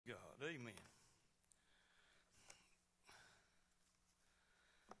Amen.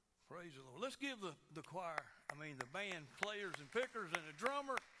 Praise the Lord. Let's give the the band players and pickers and the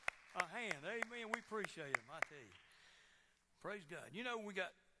drummer a hand. Amen. We appreciate them, I tell you. Praise God. You know, we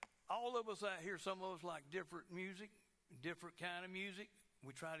got all of us out here, some of us like different music, different kind of music.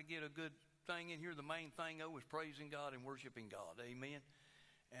 We try to get a good thing in here. The main thing, though, is praising God and worshiping God. Amen.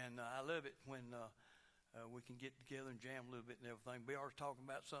 And I love it when we can get together and jam a little bit and everything. BR's talking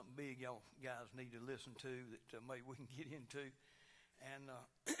about something big y'all guys need to listen to that maybe we can get into. And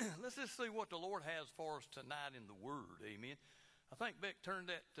let's just see what the Lord has for us tonight in the Word. Amen. I think Beck turned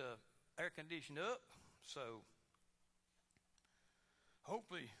that air conditioner up, so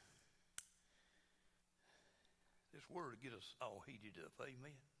hopefully this Word will get us all heated up.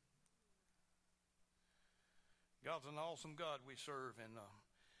 Amen. God's an awesome God we serve, and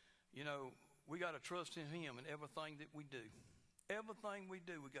you know, we got to trust in Him in everything that we do. Everything we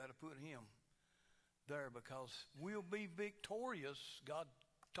do, we got to put Him there, because we'll be victorious. God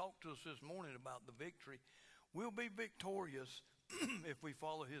talked to us this morning about the victory. We'll be victorious if we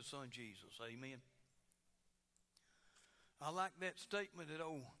follow His Son Jesus. Amen. I like that statement that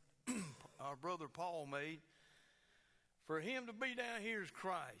our brother Paul made. For him to be down here is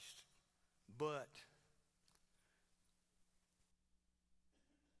Christ, but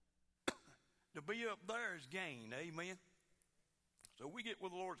to be up there is gain. Amen. So we get where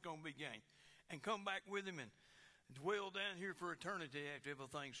the Lord's going to be gain, and come back with Him and dwell down here for eternity after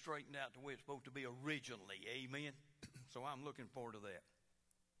everything's straightened out the way it's supposed to be originally. Amen. So I'm looking forward to that.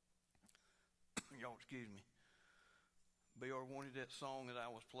 Y'all excuse me. BR wanted that song that I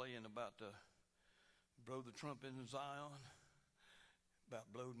was playing about blow the trumpet in Zion,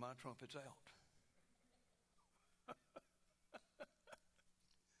 about blowed my trumpets out.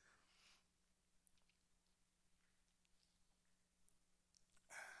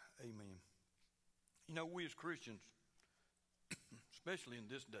 Amen. You know, we as Christians, especially in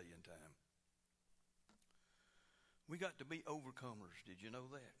this day and time, we got to be overcomers. Did you know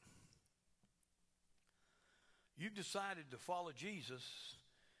that? You've decided to follow Jesus.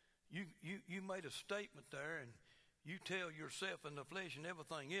 You made a statement there, and you tell yourself and the flesh and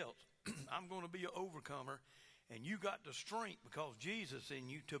everything else, I'm going to be an overcomer, and you got the strength because Jesus in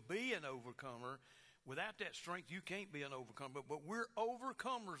you to be an overcomer. Without that strength, you can't be an overcomer. But we're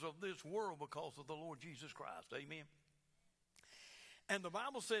overcomers of this world because of the Lord Jesus Christ. Amen. And the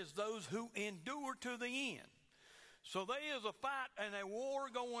Bible says those who endure to the end. So there is a fight and a war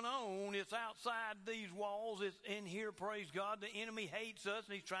going on. It's outside these walls. It's in here, praise God. The enemy hates us,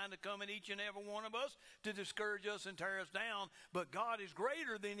 and he's trying to come at each and every one of us to discourage us and tear us down. But God is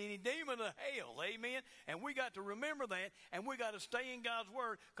greater than any demon of hell. Amen. And we got to remember that, and we got to stay in God's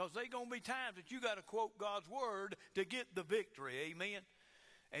word, because there's going to be times that you got to quote God's word to get the victory. Amen.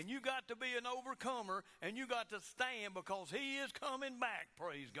 And you got to be an overcomer, and you got to stand, because He is coming back,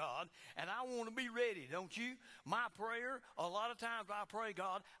 praise God. And I want to be ready, don't you? My prayer, a lot of times I pray,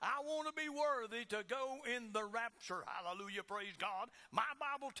 God, I want to be worthy to go in the rapture. Hallelujah, praise God. My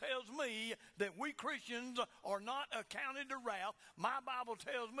Bible tells me that we Christians are not accounted to wrath. My Bible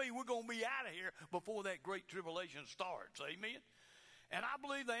tells me we're going to be out of here before that great tribulation starts. Amen. And I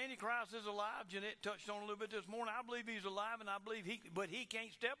believe the Antichrist is alive. Jeanette touched on it a little bit this morning. I believe he's alive, and I believe but he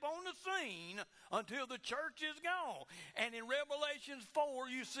can't step on the scene until the church is gone. And in Revelation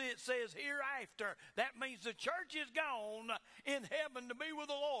 4, you see it says hereafter. That means the church is gone in heaven to be with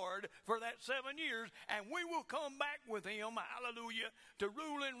the Lord for that 7 years, and we will come back with Him, hallelujah, to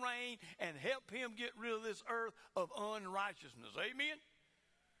rule and reign and help Him get rid of this earth of unrighteousness. Amen?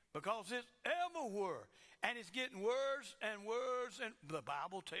 Because it's everywhere. And it's getting worse and worse. And the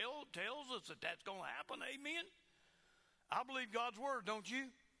Bible tells us that that's going to happen. Amen. I believe God's word, don't you?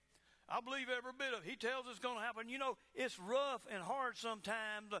 I believe every bit of it. He tells us it's going to happen. You know, it's rough and hard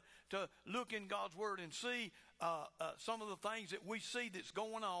sometimes to look in God's word and see some of the things that we see that's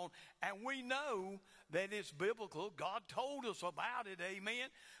going on. And we know that it's biblical. God told us about it. Amen.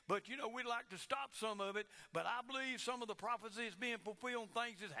 But, you know, we'd like to stop some of it. But I believe some of the prophecies being fulfilled,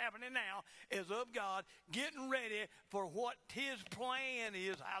 things that's happening now, is of God getting ready for what His plan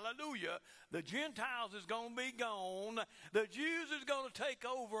is. Hallelujah. The Gentiles is going to be gone. The Jews is going to take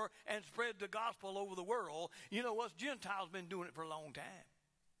over and spread the gospel over the world. You know, us Gentiles been doing it for a long time.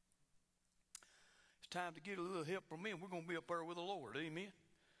 It's time to get a little help from me, and we're going to be up there with the Lord. Amen.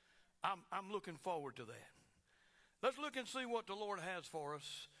 I'm looking forward to that. Let's look and see what the Lord has for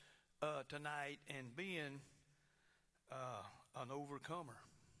us tonight, and being an overcomer.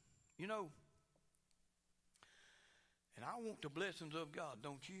 You know, and I want the blessings of God,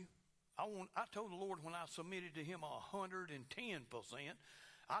 don't you? I told the Lord when I submitted to Him 110%,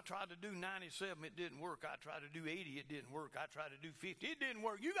 I tried to do 97, it didn't work. I tried to do 80, it didn't work. I tried to do 50, it didn't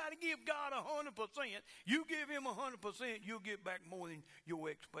work. You got to give God 100%. You give him 100%, you'll get back more than your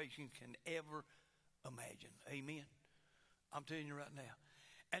expectations can ever imagine. Amen. I'm telling you right now.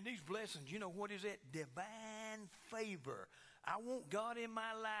 And these blessings, you know what is that? Divine favor. I want God in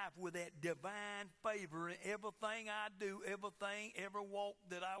my life with that divine favor in everything I do, every walk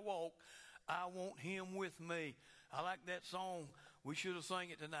that I walk. I want him with me. I like that song. We should have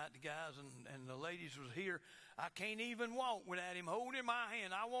sang it tonight, the guys and the ladies was here. I can't even walk without him holding my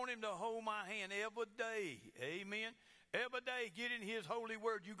hand. I want him to hold my hand every day. Amen. Every day, get in his holy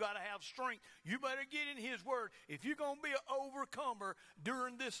word. You got to have strength. You better get in his word. If you're going to be an overcomer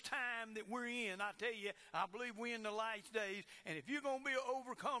during this time that we're in, I tell you, I believe we're in the last days. And if you're going to be an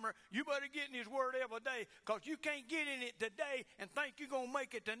overcomer, you better get in his word every day, because you can't get in it today and think you're going to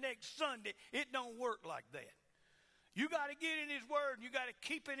make it the next Sunday. It don't work like that. You got to get in his word. You got to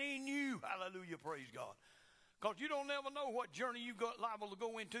keep it in you. Hallelujah, praise God. Because you don't never know what journey you got liable to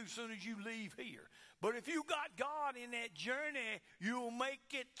go into as soon as you leave here. But if you got God in that journey, you'll make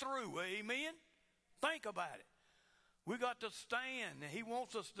it through. Amen? Think about it. We got to stand. He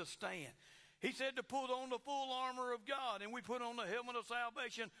wants us to stand. He said to put on the full armor of God, and we put on the helmet of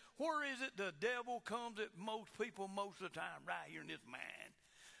salvation. Where is it the devil comes at most people most of the time? Right here in this mind.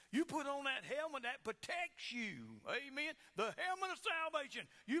 You put on that helmet that protects you. Amen. The helmet of salvation.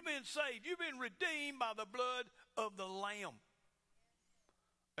 You've been saved. You've been redeemed by the blood of the Lamb.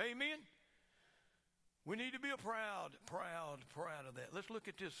 Amen. We need to be proud of that. Let's look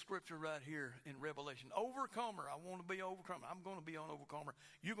at this scripture right here in Revelation. Overcomer. I want to be an overcomer. I'm going to be an overcomer.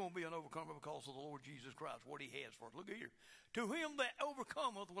 You're going to be an overcomer because of the Lord Jesus Christ, what he has for us. Look here. To him that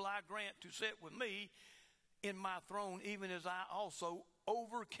overcometh will I grant to sit with me in my throne, even as I also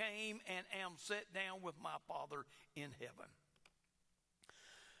overcame and am set down with my Father in heaven.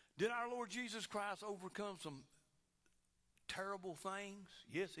 Did our Lord Jesus Christ overcome some terrible things?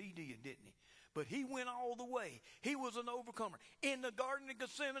 Yes, he did, didn't he? But he went all the way. He was an overcomer. In the Garden of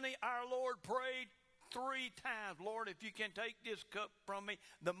Gethsemane, our Lord prayed 3 times, Lord, if you can take this cup from me.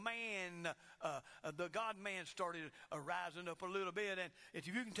 The God-man started rising up a little bit. And if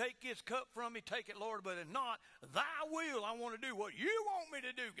you can take this cup from me, take it, Lord. But if not, thy will, I want to do what you want me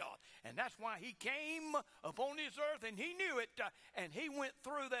to do, God. And that's why he came upon this earth, and he knew it. And he went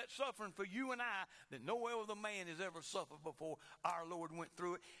through that suffering for you and I that no other man has ever suffered before. Our Lord went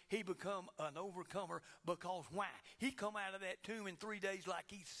through it. He become an overcomer because why? He come out of that tomb in 3 days like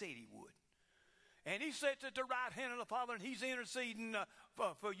he said he would. And he sits at the right hand of the Father, and he's interceding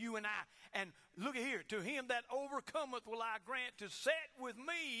for you and I. And look at here. To him that overcometh will I grant to sit with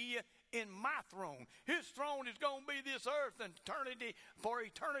me in my throne. His throne is going to be this earth and eternity, for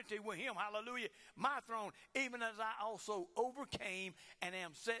eternity with him. Hallelujah. My throne, even as I also overcame and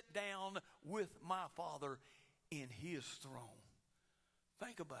am set down with my Father in his throne.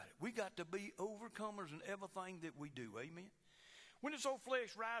 Think about it. We got to be overcomers in everything that we do. Amen. When this old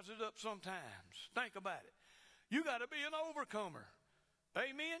flesh rises up sometimes, think about it. You got to be an overcomer.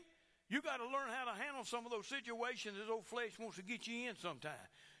 Amen? You got to learn how to handle some of those situations this old flesh wants to get you in sometime.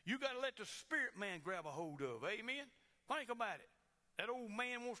 You got to let the spirit man grab a hold of. Amen? Think about it. That old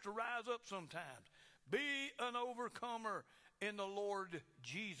man wants to rise up sometimes. Be an overcomer in the Lord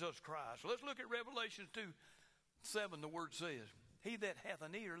Jesus Christ. Let's look at Revelation 2:7. The word says, he that hath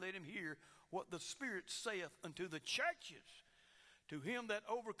an ear, let him hear what the Spirit saith unto the churches. To him that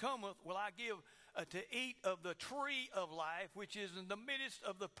overcometh will I give to eat of the tree of life, which is in the midst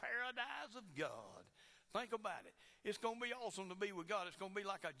of the paradise of God. Think about it. It's going to be awesome to be with God. It's going to be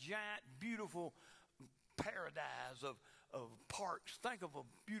like a giant, beautiful paradise of parks. Think of a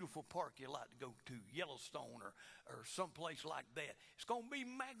beautiful park you like to go to, Yellowstone or someplace like that. It's going to be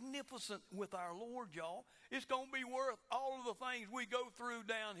magnificent with our Lord, y'all. It's going to be worth all of the things we go through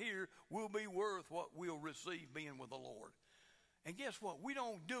down here will be worth what we'll receive being with the Lord. And guess what? We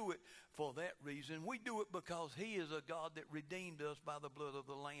don't do it for that reason. We do it because he is a God that redeemed us by the blood of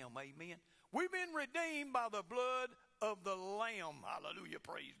the Lamb. Amen. We've been redeemed by the blood of the Lamb. Hallelujah.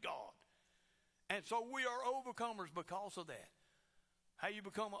 Praise God. And so we are overcomers because of that. How you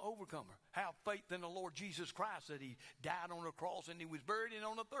become an overcomer? Have faith in the Lord Jesus Christ, that he died on the cross and he was buried, and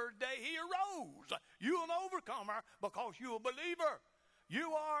on the 3rd day he arose. You're an overcomer because you're a believer.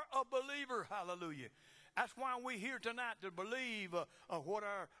 You are a believer. Hallelujah. That's why we're here tonight, to believe what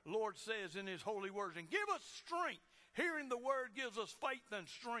our Lord says in his holy words. And give us strength. Hearing the word gives us faith and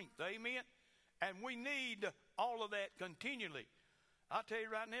strength. Amen. And we need all of that continually. I tell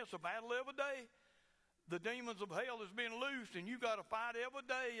you right now, it's a battle every day. The demons of hell is being loosed, and you got to fight every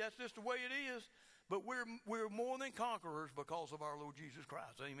day. That's just the way it is. But we're more than conquerors because of our Lord Jesus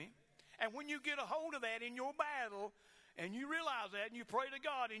Christ. Amen. And when you get a hold of that in your battle, and you realize that, and you pray to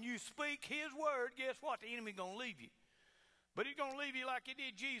God, and you speak His word, guess what? The enemy going to leave you. But he's going to leave you like he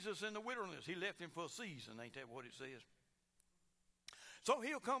did Jesus in the wilderness. He left him for a season. Ain't that what it says? So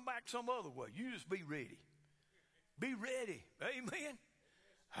he'll come back some other way. You just be ready. Be ready. Amen.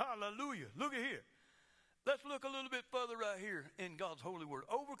 Hallelujah. Look at here. Let's look a little bit further right here in God's holy word.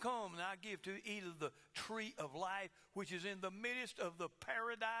 Overcome, and I give to eat of the tree of life, which is in the midst of the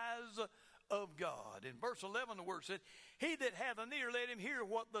paradise of God. In verse 11, the word said, he that hath an ear, let him hear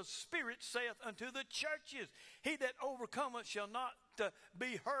what the Spirit saith unto the churches. He that overcometh shall not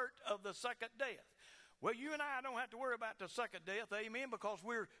be hurt of the second death. Well, you and I don't have to worry about the second death, amen, because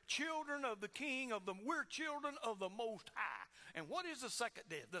we're children of the King, we're children of the Most High. And what is the second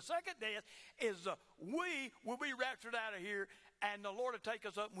death? The second death is we will be raptured out of here, and the Lord will take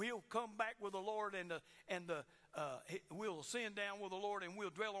us up, and we'll come back with the Lord, and we'll ascend down with the Lord, and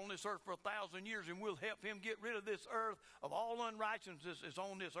we'll dwell on this earth for 1,000 years, and we'll help Him get rid of this earth of all unrighteousness that's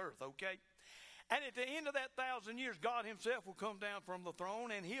on this earth, okay? And at the end of that 1,000 years, God Himself will come down from the throne,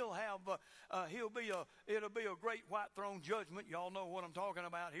 and it'll be a great white throne judgment. Y'all know what I'm talking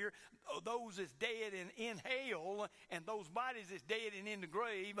about here. Those that's dead and in hell, and those bodies that's dead and in the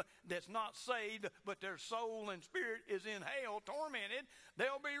grave, that's not saved, but their soul and spirit is in hell, tormented.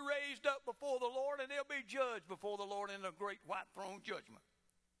 They'll be raised up before the Lord, and they'll be judged before the Lord in a great white throne judgment.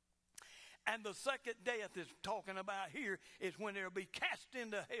 And the second death is talking about here is when they'll be cast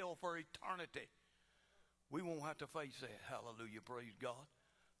into hell for eternity. We won't have to face that. Hallelujah. Praise God.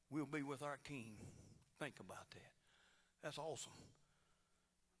 We'll be with our King. Think about that. That's awesome.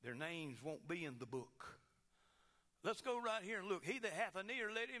 Their names won't be in the book. Let's go right here and look. He that hath an ear,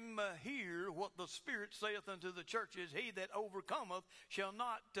 let him hear what the Spirit saith unto the churches. He that overcometh shall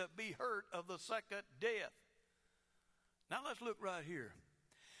not be hurt of the second death. Now let's look right here.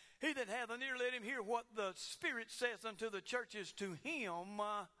 He that hath an ear, let him hear what the Spirit saith unto the churches. To him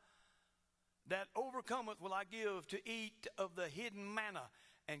that overcometh will I give to eat of the hidden manna,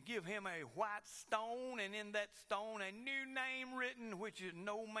 and give him a white stone, and in that stone a new name written, which is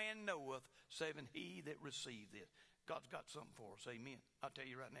no man knoweth, saving he that received it. God's got something for us. Amen. I'll tell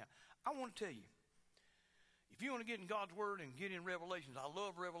you right now. I want to tell you, if you want to get in God's Word and get in Revelations, I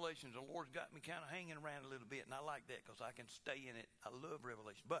love Revelations. The Lord's got me kind of hanging around a little bit, and I like that because I can stay in it. I love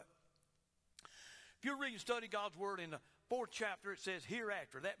Revelation. But if you're reading, study God's Word in the 4th chapter, it says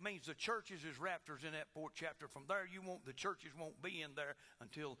hereafter. That means the churches is raptures in that 4th chapter. From there, the churches won't be in there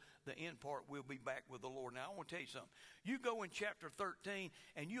until the end part. We'll be back with the Lord. Now, I want to tell you something. You go in chapter 13,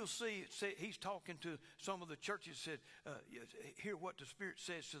 and you'll see he's talking to some of the churches, said, hear what the Spirit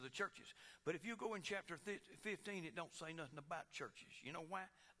says to the churches. But if you go in chapter 15, it don't say nothing about churches. You know why?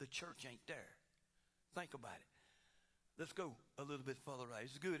 The church ain't there. Think about it. Let's go a little bit further right.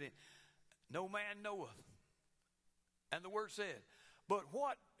 It's good. No man knoweth. And the word said, but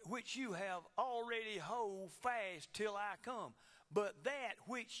what which you have already hold fast till I come. But that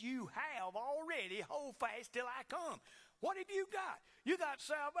which you have already hold fast till I come. What have you got? You got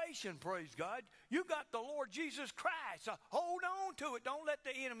salvation, praise God. You got the Lord Jesus Christ. So hold on to it. Don't let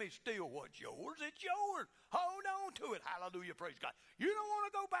the enemy steal what's yours. It's yours. Hold on to it. Hallelujah, praise God. You don't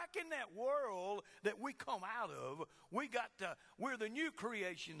want to go back in that world that we come out of. We're the new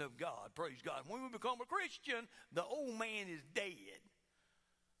creation of God, praise God. When we become a Christian, the old man is dead.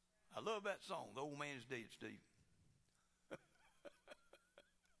 I love that song, The Old Man is Dead, Steve.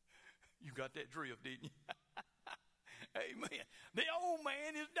 You got that drift, didn't you? Amen. The old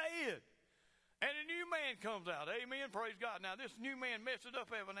man is dead. And a new man comes out. Amen. Praise God. Now, this new man messes up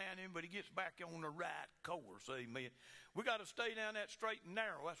every now and then, but he gets back on the right course. Amen. We got to stay down that straight and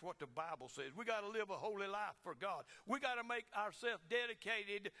narrow. That's what the Bible says. We got to live a holy life for God. We got to make ourselves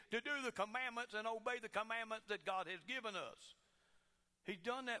dedicated to do the commandments and obey the commandments that God has given us. He's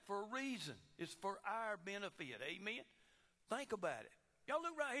done that for a reason. It's for our benefit. Amen. Think about it. Y'all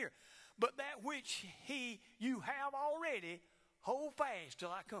look right here. But that which you have already, hold fast till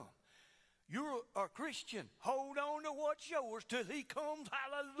I come. You're a Christian. Hold on to what's yours till He comes.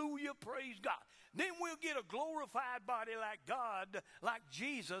 Hallelujah. Praise God. Then we'll get a glorified body like God, like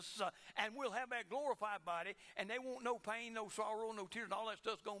Jesus, and we'll have that glorified body, and there won't no pain, no sorrow, no tears, and all that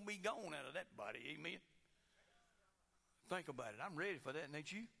stuff's going to be gone out of that body. Amen. Think about it. I'm ready for that,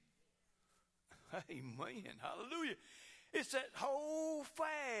 ain't you? Amen. Hallelujah. It's that hold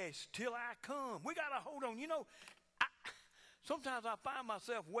fast till I come. We got to hold on. You know, sometimes I find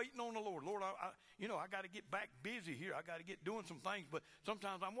myself waiting on the Lord. Lord, I got to get back busy here. I got to get doing some things. But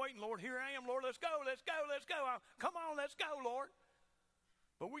sometimes I'm waiting, Lord. Here I am, Lord. Let's go, let's go, let's go. Come on, let's go, Lord.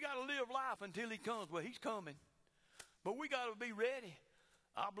 But we got to live life until he comes. Well, he's coming. But we got to be ready.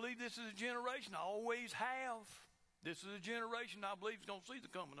 I believe this is a generation, I always have. This is a generation I believe is going to see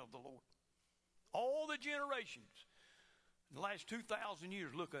the coming of the Lord. All the generations in the last 2,000 years,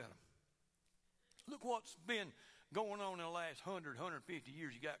 look at them. Look what's been going on in the last 100, 150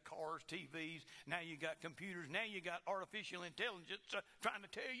 years. You got cars, TVs, now you got computers, now you got artificial intelligence trying to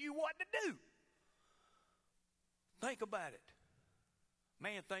tell you what to do. Think about it.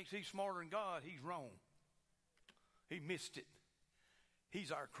 Man thinks he's smarter than God. He's wrong. He missed it.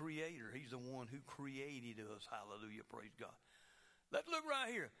 He's our creator. He's the one who created us. Hallelujah. Praise God. Let's look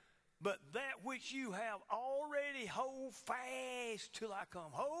right here. But that which you have already, hold fast till I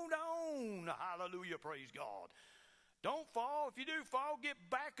come. Hold on. Hallelujah. Praise God. Don't fall. If you do fall, get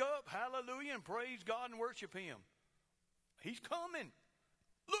back up. Hallelujah. And praise God and worship him. He's coming.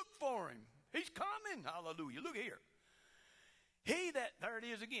 Look for him. He's coming. Hallelujah. Look here. There it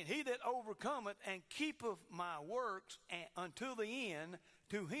is again, he that overcometh and keepeth my works until the end,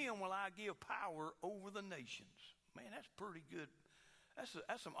 to him will I give power over the nations. Man, that's pretty good.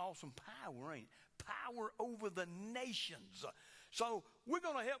 That's some awesome power, ain't it? Power over the nations. So we're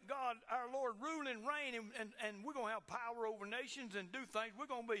going to help God, our Lord, rule and reign, and we're going to have power over nations and do things. We're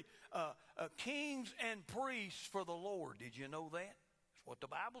going to be kings and priests for the Lord. Did you know that? That's what the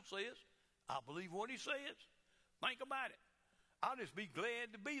Bible says. I believe what he says. Think about it. I'll just be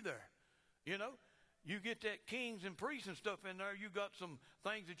glad to be there. You know, you get that kings and priests and stuff in there, you got some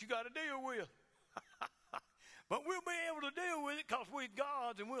things that you got to deal with. But we'll be able to deal with it because we're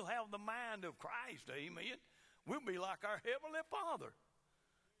God's and we'll have the mind of Christ. Amen. We'll be like our Heavenly Father.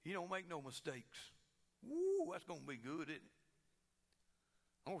 He don't make no mistakes. Woo, that's going to be good, isn't it?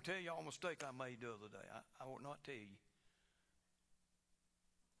 I'm going to tell you all a mistake I made the other day. I will not tell you.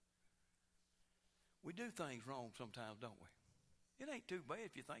 We do things wrong sometimes, don't we? It ain't too bad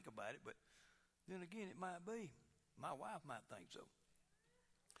if you think about it, but then again, it might be. My wife might think so.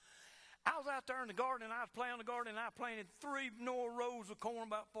 I was out there in the garden, and I was playing the garden, and I planted 3 more rows of corn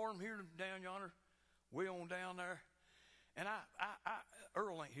about for them here down yonder, way on down there. And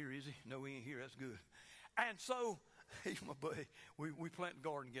Earl ain't here, is he? No, he ain't here. That's good. And so, he's my buddy. We plant the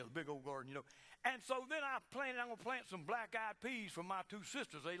garden together, big old garden, you know. And so then I'm going to plant some black-eyed peas for my 2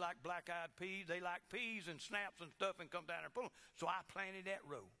 sisters. They like black-eyed peas. They like peas and snaps and stuff and come down there and pull them. So I planted that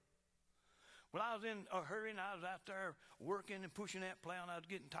row. Well, I was in a hurry, and I was out there working and pushing that plow, and I was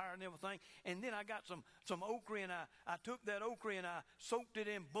getting tired and everything. And then I got some okra, and I took that okra, and I soaked it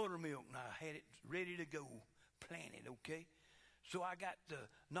in buttermilk, and I had it ready to go, planted, okay? So I got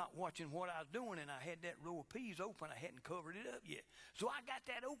not watching what I was doing, and I had that row of peas open. I hadn't covered it up yet. So I got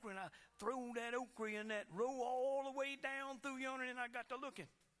that okra, and I threw that okra in that row all the way down through yonder, and I got to looking.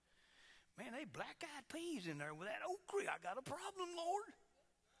 Man, they black-eyed peas in there with that okra. I got a problem, Lord.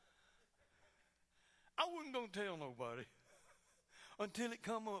 I wasn't going to tell nobody until it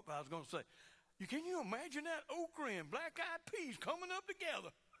come up. I was going to say, can you imagine that okra and black-eyed peas coming up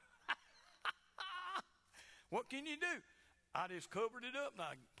together? What can you do? I just covered it up and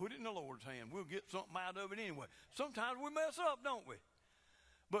I put it in the Lord's hand. We'll get something out of it anyway. Sometimes we mess up, don't we?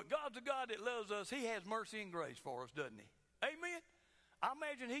 But God's a God that loves us. He has mercy and grace for us, doesn't he? Amen? I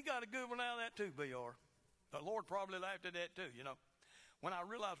imagine he got a good one out of that too, B.R. The Lord probably laughed at that too, you know. When I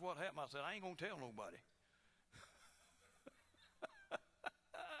realized what happened, I said, I ain't going to tell nobody.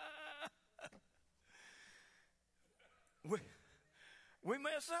 We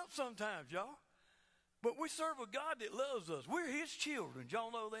mess up sometimes, y'all. But we serve a God that loves us. We're his children.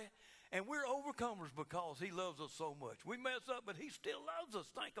 Y'all know that? And we're overcomers because he loves us so much. We mess up, but he still loves us.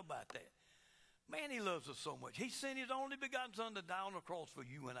 Think about that. Man, he loves us so much. He sent his only begotten son to die on the cross for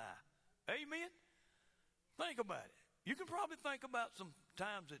you and I. Amen? Think about it. You can probably think about some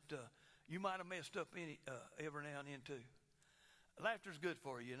times that you might have messed up every now and then too. Laughter's good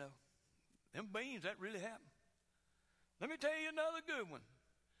for you, you know. Them beans, that really happened. Let me tell you another good one.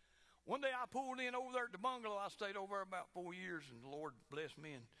 One day I pulled in over there at the bungalow. I stayed over there about 4 years, and the Lord blessed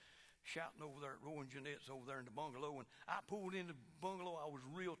me and shouting over there at Roy and Jeanette's over there in the bungalow. And I pulled in the bungalow. I was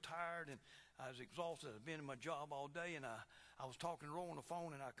real tired, and I was exhausted. I'd been in my job all day, and I was talking to Roy on the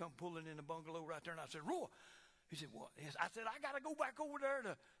phone, and I come pulling in the bungalow right there, and I said, Roy. He said, what? I said, I got to go back over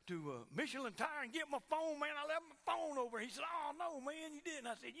there to Michelin Tire and get my phone, man. I left my phone over. He said, oh, no, man, you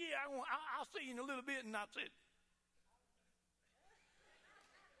didn't. I said, yeah, I'll see you in a little bit. And I said,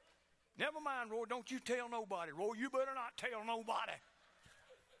 never mind, Roy, don't you tell nobody. Roy, you better not tell nobody.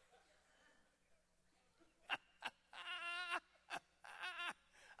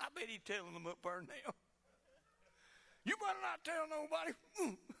 I bet he's telling them up there now. You better not tell nobody.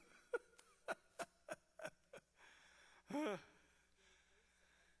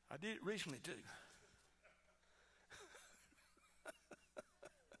 did it recently too.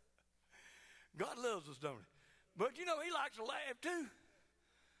 God loves us, don't he? But you know, he likes to laugh too.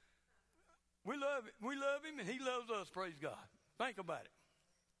 We love him, and he loves us, praise God. Think about it.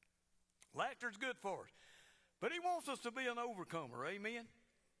 Laughter's good for us. But he wants us to be an overcomer, amen?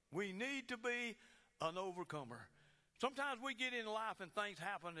 We need to be an overcomer. Sometimes we get in life and things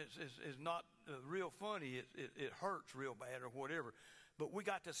happen is not real funny. It hurts real bad or whatever. But we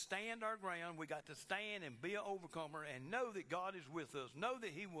got to stand our ground. We got to stand and be an overcomer and know that God is with us. Know that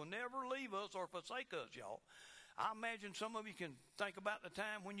he will never leave us or forsake us, y'all. I imagine some of you can think about the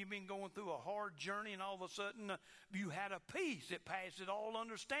time when you've been going through a hard journey and all of a sudden you had a peace that passes all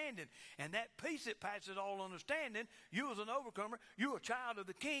understanding. And that peace that passes all understanding, you as an overcomer, you're a child of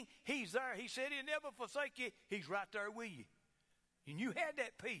the King. He's there. He said he'll never forsake you. He's right there with you. And you had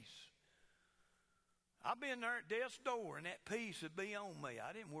that peace. I've been there at death's door and that peace would be on me.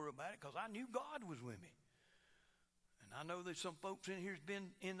 I didn't worry about it because I knew God was with me. I know there's some folks in here who's been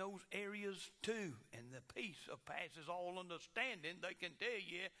in those areas too. And the peace of passes all understanding, they can tell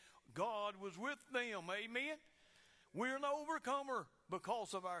you God was with them. Amen? We're an overcomer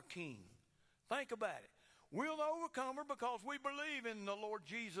because of our King. Think about it. We're an overcomer because we believe in the Lord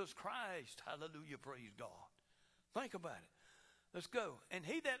Jesus Christ. Hallelujah, praise God. Think about it. Let's go. And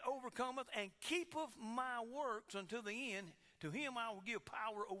he that overcometh and keepeth my works unto the end, to him I will give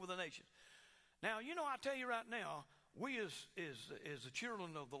power over the nations. Now, you know, I tell you right now, we as the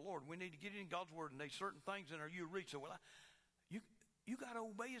children of the Lord, we need to get in God's word, and there's certain things in our you read. So, well, you got to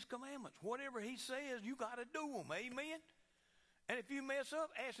obey his commandments. Whatever he says, you got to do them. Amen? And if you mess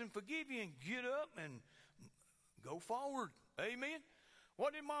up, ask him to forgive you and get up and go forward. Amen?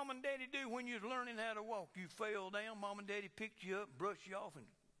 What did mom and daddy do when you was learning how to walk? You fell down. Mom and daddy picked you up, brushed you off, and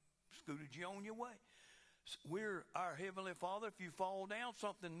scooted you on your way. We're our Heavenly Father. If you fall down,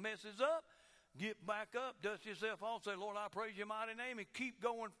 something messes up, get back up, dust yourself off, say, Lord, I praise your mighty name, and keep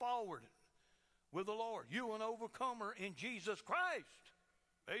going forward with the Lord. You're an overcomer in Jesus Christ.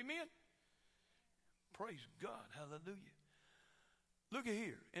 Amen? Praise God. Hallelujah. Look at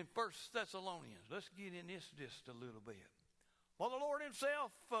here in 1 Thessalonians. Let's get in this just a little bit. For the Lord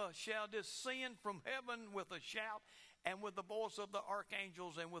himself shall descend from heaven with a shout, and with the voice of the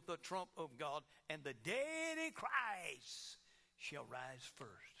archangels, and with the trump of God, and the dead in Christ shall rise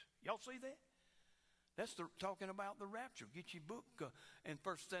first. Y'all see that? That's talking about the rapture. Get your book in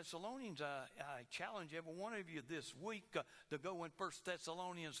 1 Thessalonians. I challenge every one of you this week to go in 1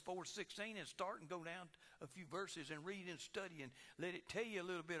 Thessalonians 4:16 and start and go down a few verses and read and study and let it tell you a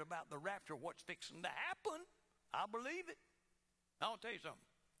little bit about the rapture, what's fixing to happen. I believe it. I'll tell you something.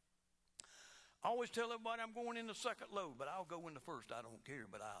 I always tell everybody I'm going in the second load, but I'll go in the first. I don't care,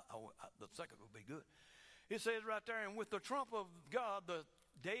 but the second will be good. It says right there, and with the trump of God, the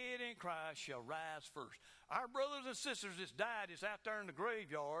dead in Christ shall rise first. Our brothers and sisters that's died is out there in the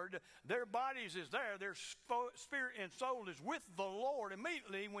graveyard. Their bodies is there. Their spirit and soul is with the Lord.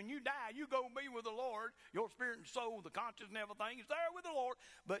 Immediately when you die, you go be with the Lord. Your spirit and soul, the conscience and everything is there with the Lord.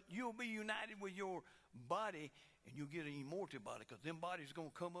 But you'll be united with your body, and you'll get an immortal body, because them bodies are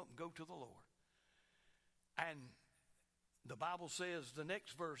going to come up and go to the Lord. And the Bible says, the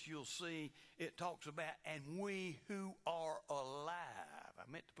next verse you'll see, it talks about, and we who are alive.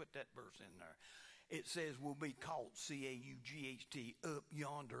 I meant to put that verse in there. It says we'll be caught, C-A-U-G-H-T, up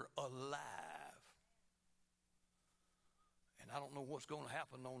yonder alive. And I don't know what's going to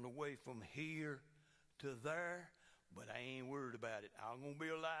happen on the way from here to there, but I ain't worried about it. I'm going to be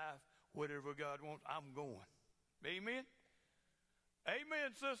alive. Whatever God wants, I'm going. Amen?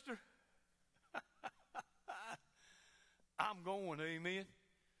 Amen, sister. I'm going, amen.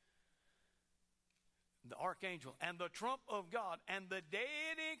 The archangel and the trump of God and the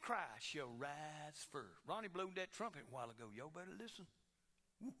dead in Christ shall rise first. Ronnie blew that trumpet a while ago. Y'all better listen.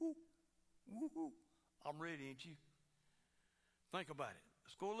 Woo-hoo. Woo-hoo. I'm ready, ain't you? Think about it.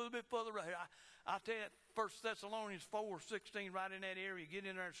 Let's go a little bit further right here. I tell you, 1 Thessalonians 4:16, right in that area, get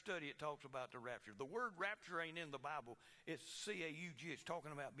in there and study. It talks about the rapture. The word rapture ain't in the Bible. It's C-A-U-G. It's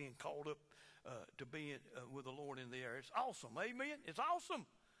talking about being called up to be with the Lord in the air. It's awesome. Amen. It's awesome.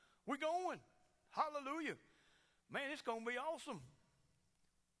 We're going. Hallelujah. Man, it's going to be awesome.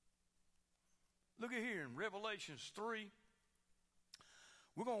 Look at here in Revelations 3.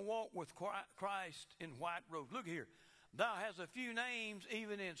 We're going to walk with Christ in white robes. Look here. Thou hast a few names,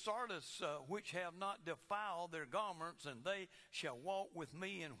 even in Sardis, which have not defiled their garments, and they shall walk with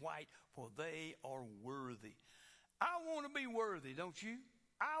me in white, for they are worthy. I want to be worthy, don't you?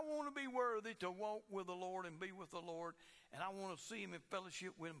 I want to be worthy to walk with the Lord and be with the Lord, and I want to see him in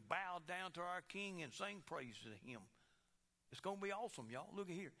fellowship with him, bow down to our King and sing praise to him. It's going to be awesome, y'all. Look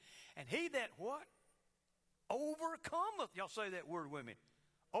at here. And he that what? Overcometh. Y'all say that word with me.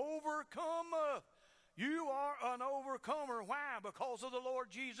 Overcometh. You are an overcomer. Why? Because of the Lord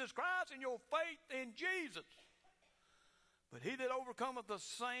Jesus Christ and your faith in Jesus. But he that overcometh, the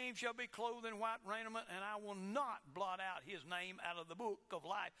same shall be clothed in white raiment, and I will not blot out his name out of the book of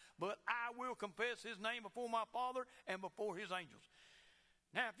life, but I will confess his name before my Father and before his angels.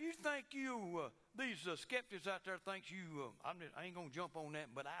 Now, if you think these skeptics out there thinks I ain't going to jump on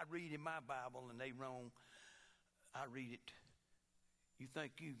that, but I read in my Bible and they wrong. I read it. You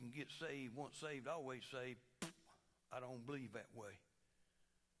think you can get saved, once saved, always saved. I don't believe that way.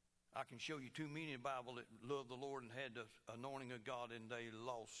 I can show you too many in the Bible that loved the Lord and had the anointing of God and they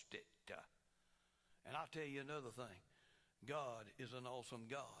lost it. And I'll tell you another thing. God is an awesome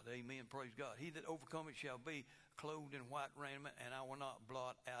God. Amen. Praise God. He that overcometh shall be clothed in white raiment, and I will not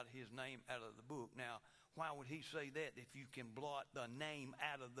blot out his name out of the book. Now, why would he say that if you can blot the name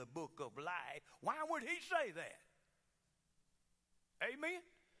out of the book of life? Why would he say that? Amen.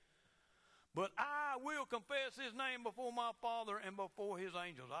 But I will confess his name before my Father and before his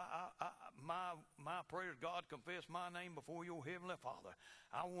angels. My prayer is, God, confess my name before your heavenly Father.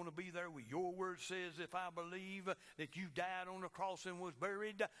 I want to be there where your word says, if I believe that you died on the cross and was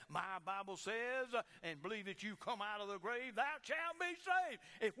buried, my Bible says, and believe that you come out of the grave, thou shalt be saved.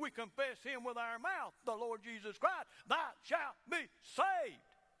 If we confess him with our mouth, the Lord Jesus Christ, thou shalt be saved.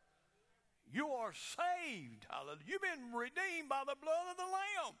 You are saved. Hallelujah. You've been redeemed by the blood of the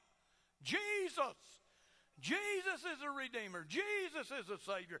Lamb. Jesus is a Redeemer. Jesus is a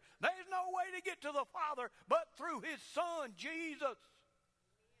Savior. There's no way to get to the Father but through his Son, Jesus.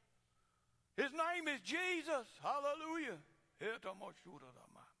 His name is Jesus. Hallelujah.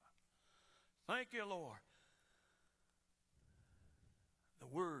 Thank you, Lord. The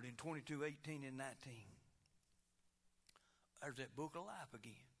word in 22, 18, and 19. There's that book of life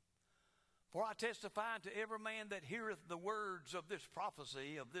again. For I testify to every man that heareth the words of this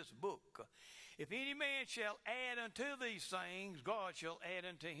prophecy of this book. If any man shall add unto these things, God shall add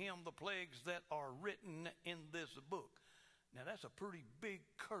unto him the plagues that are written in this book. Now that's a pretty big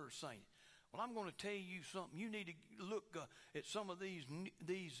curse, ain't it? Well, I'm going to tell you something. You need to look at some of these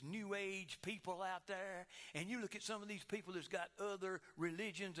new age people out there, and you look at some of these people that's got other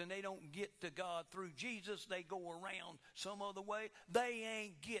religions and they don't get to God through Jesus. They go around some other way. They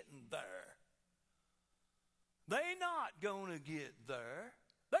ain't getting there. They're not going to get there.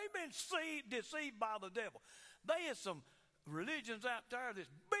 They've been deceived by the devil. There's some religions out there that's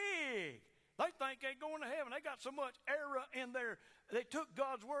big. They think they're going to heaven. They got so much error in there. They took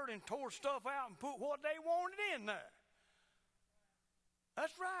God's word and tore stuff out and put what they wanted in there.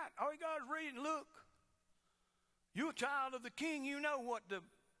 That's right. All you got to read and look. You're a child of the King. You know what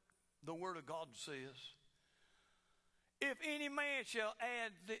the word of God says. If any man shall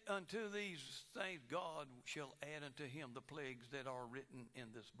add unto these things, God shall add unto him the plagues that are written in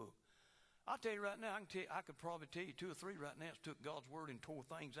this book. I'll tell you right now, I could probably tell you 2 or 3 right now that took God's word and tore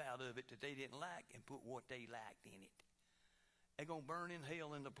things out of it that they didn't like and put what they liked in it. They're going to burn in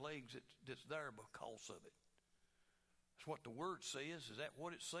hell in the plagues that's there because of it. That's what the word says. Is that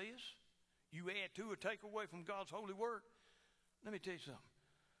what it says? You add to or take away from God's holy word. Let me tell you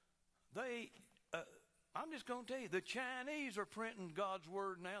something. I'm just going to tell you, the Chinese are printing God's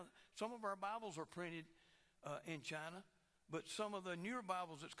word now. Some of our Bibles are printed in China, but some of the newer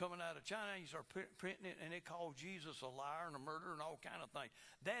Bibles that's coming out of Chinese are printing it, and they call Jesus a liar and a murderer and all kind of things.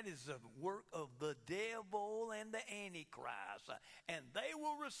 That is the work of the devil and the Antichrist, and they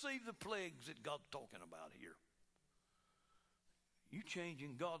will receive the plagues that God's talking about here. You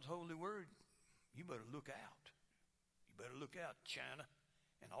changing God's holy word, you better look out. You better look out, China,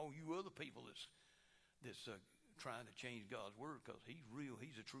 and all you other people that's trying to change God's word, because he's real.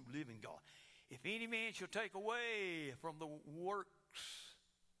 He's a true living God. If any man shall take away from the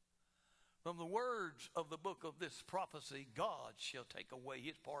words of the book of this prophecy, God shall take away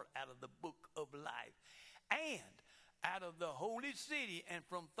his part out of the book of life and out of the holy city and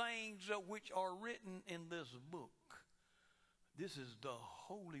from things which are written in this book. This is the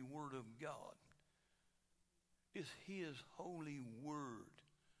holy word of God. It's his holy word.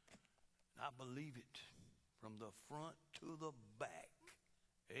 I believe it from the front to the back.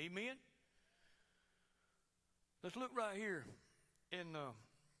 Amen. Let's look right here in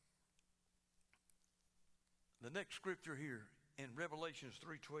the next scripture here in Revelations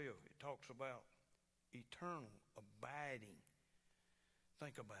 3:12. It talks about eternal abiding.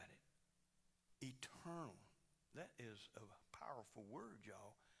 Think about it. Eternal. That is a powerful word,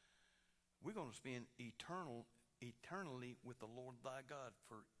 y'all. We're going to spend eternally with the Lord thy God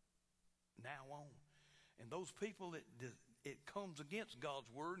for now on. And those people that it comes against God's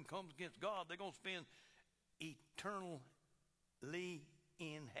word and comes against God, they're going to spend eternally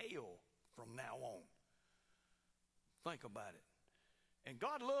in hell from now on. Think about it. And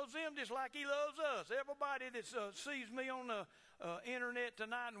God loves them just like he loves us. Everybody that sees me on the internet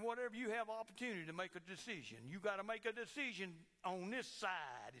tonight and whatever, you have opportunity to make a decision. You got to make a decision on this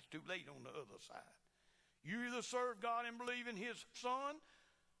side. It's too late on the other side. You either serve God and believe in his son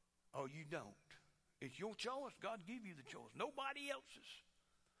or you don't. It's your choice. God give you the choice. Nobody else's.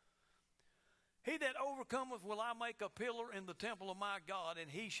 He that overcometh will I make a pillar in the temple of my God, and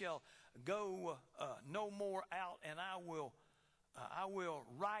he shall go no more out, and I will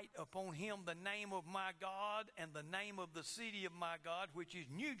write upon him the name of my God and the name of the city of my God, which is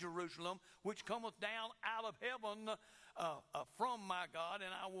New Jerusalem, which cometh down out of heaven from my God,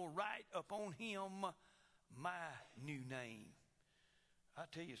 and I will write upon him my new name. I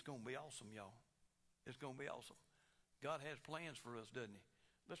tell you, it's going to be awesome, y'all. It's going to be awesome. God has plans for us, doesn't he?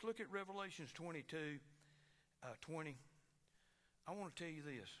 Let's look at Revelations 22, 20. I want to tell you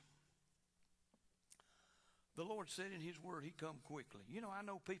this. The Lord said in his word, he come quickly. You know, I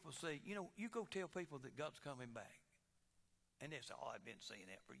know people say, you know, you go tell people that God's coming back. And they say, oh, I've been saying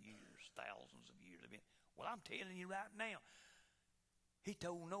that for years, thousands of years. Well, I'm telling you right now, he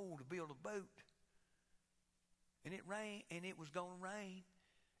told Noah to build a boat. And it rained, and it was going to rain.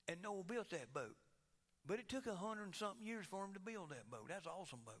 And Noah built that boat. But it took 100 and something years for him to build that boat. That's an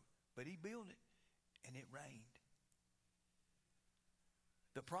awesome boat. But he built it, and it rained.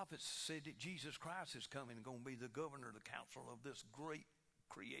 The prophets said that Jesus Christ is coming and going to be the governor, the counselor of this great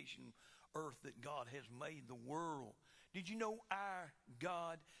creation earth that God has made, the world. Did you know our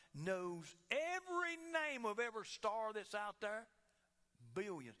God knows every name of every star that's out there?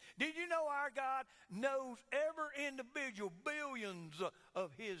 Billions. Did you know our God knows every individual, billions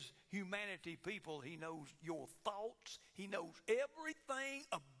of his humanity people? He knows your thoughts. He knows everything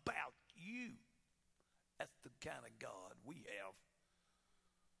about you. That's the kind of God we have.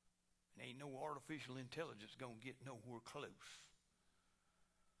 And ain't no artificial intelligence going to get nowhere close.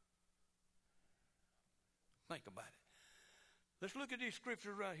 Think about it. Let's look at these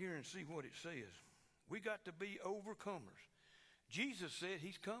scriptures right here and see what it says. We got to be overcomers. Jesus said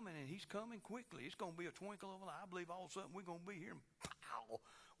he's coming, and he's coming quickly. It's going to be a twinkle of an eye. I believe all of a sudden we're going to be here, and pow,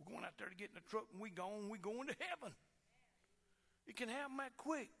 we're going out there to get in the truck, and we're going to heaven. It can happen that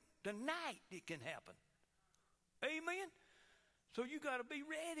quick. Tonight it can happen. Amen? So you got to be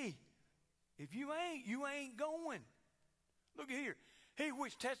ready. If you ain't going. Look at here. He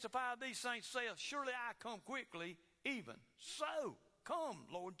which testified these things saith, surely I come quickly, even so come,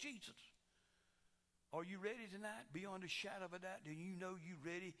 Lord Jesus. Are you ready tonight? Beyond a shadow of a doubt, do you know you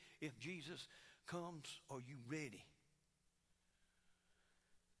ready? If Jesus comes, are you ready?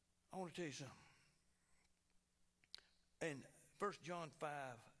 I want to tell you something. In 1 John 5,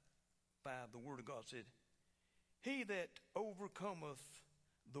 the word of God said, he that overcometh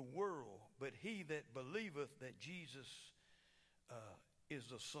the world, but he that believeth that Jesus is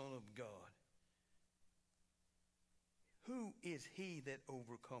the Son of God. Who is he that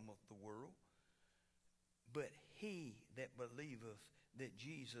overcometh the world? But he that believeth that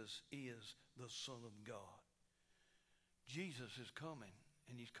Jesus is the Son of God. Jesus is coming,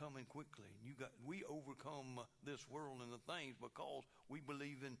 and he's coming quickly. We overcome this world and the things because we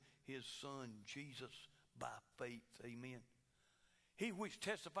believe in his Son, Jesus, by faith. Amen. He which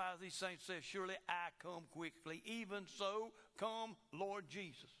testifies these things says, surely I come quickly. Even so, come, Lord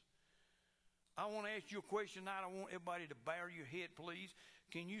Jesus. I want to ask you a question tonight. I want everybody to bow your head, please.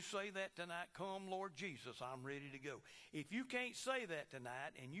 Can you say that tonight? Come, Lord Jesus, I'm ready to go. If you can't say that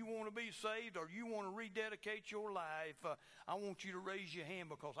tonight and you want to be saved or you want to rededicate your life, I want you to raise your hand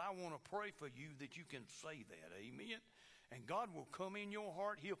because I want to pray for you that you can say that. Amen. And God will come in your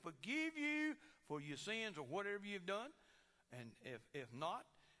heart. He'll forgive you for your sins or whatever you've done. And if not,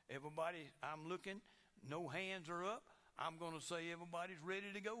 everybody, I'm looking, no hands are up. I'm going to say everybody's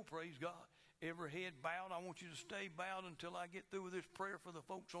ready to go. Praise God. Every head bowed. I want you to stay bowed until I get through with this prayer for the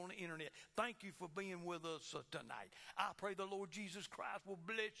folks on the internet. Thank you for being with us tonight. I pray the Lord Jesus Christ will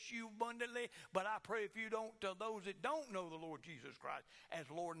bless you abundantly. But I pray if you don't, to those that don't know the Lord Jesus Christ as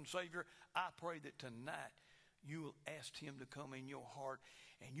Lord and Savior, I pray that tonight you will ask him to come in your heart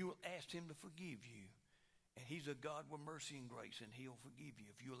and you will ask him to forgive you. And he's a God with mercy and grace, and he'll forgive you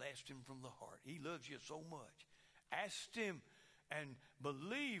if you'll ask him from the heart. He loves you so much. Ask him and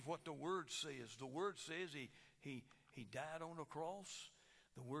believe what the word says. The word says he died on the cross.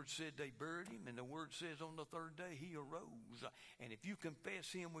 The word said they buried him, and the word says on the third day he arose. And if you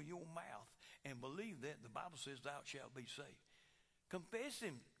confess him with your mouth and believe that, the Bible says thou shalt be saved. Confess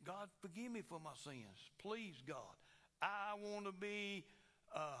him. God, forgive me for my sins. Please, God, I want to be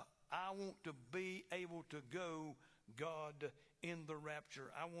able to go, God, in the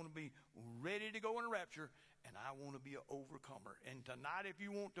rapture. I want to be ready to go in the rapture, and I want to be an overcomer. And tonight, if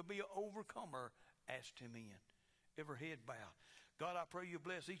you want to be an overcomer, ask him in. Every head bowed. God, I pray you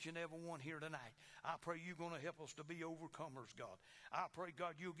bless each and every one here tonight. I pray you're going to help us to be overcomers, God. I pray,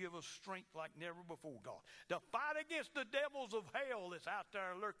 God, you'll give us strength like never before, God, to fight against the devils of hell that's out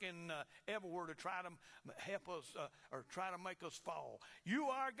there lurking everywhere to try to help us or try to make us fall. You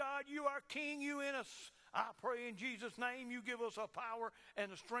are God. You are King. You in us. I pray in Jesus' name you give us a power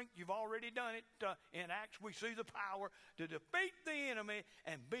and the strength. You've already done it. In Acts, we see the power to defeat the enemy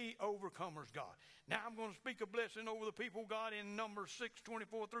and be overcomers, God. Now I'm going to speak a blessing over the people, God, in Numbers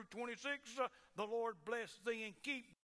 6:24 through 26. The Lord bless thee and keep